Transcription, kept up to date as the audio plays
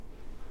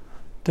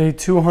Day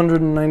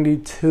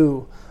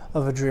 292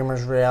 of A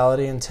Dreamer's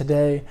Reality, and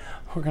today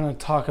we're going to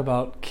talk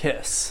about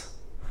KISS.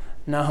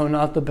 No,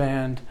 not the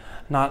band,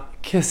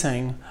 not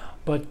kissing,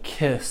 but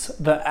KISS,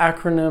 the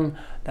acronym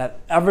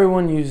that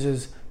everyone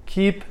uses.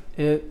 Keep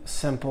it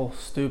simple,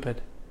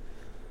 stupid.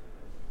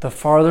 The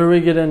farther we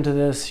get into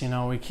this,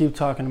 we keep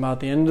talking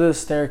about the end of the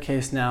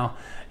staircase now,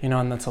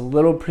 and that's a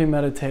little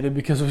premeditated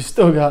because we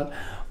still got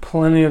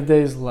plenty of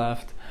days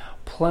left,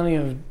 plenty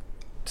of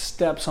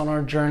steps on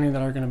our journey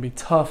that are going to be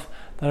tough,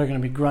 that are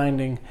going to be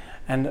grinding,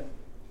 and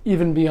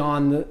even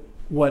beyond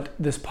what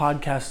this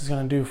podcast is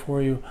going to do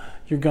for you,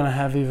 you're going to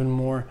have even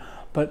more.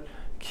 But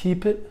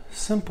keep it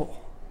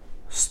simple.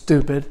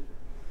 Stupid.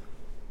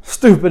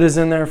 Stupid is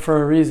in there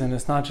for a reason.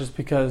 It's not just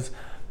because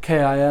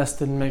KIS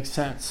didn't make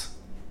sense.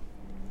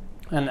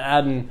 And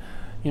adding,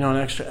 an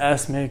extra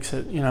S makes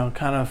it,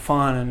 kind of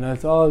fun, and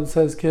that's all it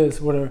says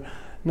KISS, whatever.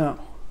 No.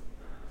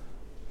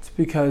 It's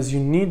because you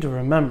need to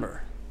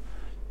remember,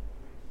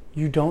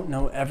 you don't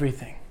know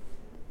everything.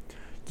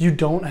 You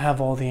don't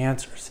have all the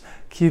answers.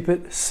 Keep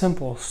it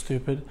simple,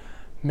 stupid.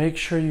 Make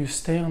sure you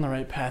stay on the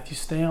right path. You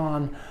stay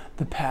on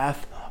the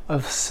path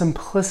of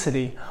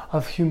simplicity,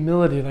 of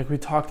humility, like we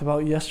talked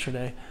about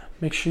yesterday.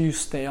 Make sure you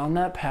stay on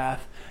that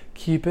path.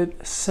 Keep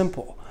it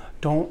simple.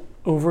 Don't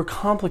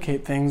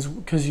overcomplicate things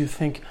because you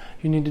think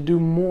you need to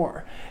do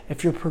more.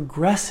 If you're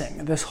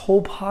progressing, this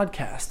whole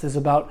podcast is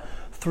about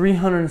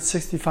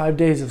 365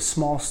 days of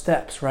small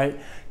steps, right?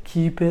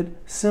 Keep it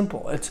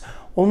simple. It's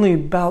only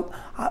about,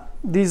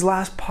 these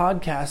last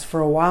podcasts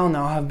for a while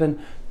now have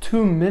been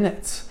 2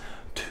 minutes,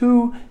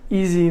 2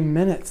 easy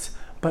minutes.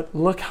 But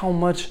look how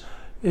much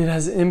it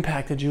has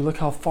impacted you. Look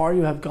how far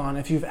you have gone.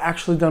 If you've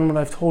actually done what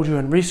I've told you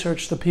and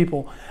researched the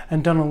people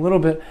and done a little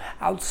bit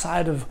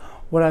outside of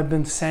what I've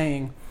been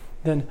saying,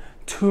 then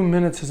 2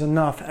 minutes is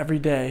enough every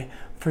day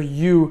for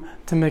you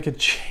to make a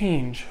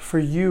change, for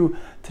you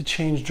to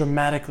change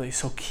dramatically.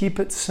 So keep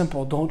it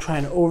simple. Don't try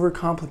and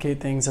overcomplicate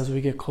things as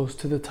we get close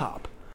to the top.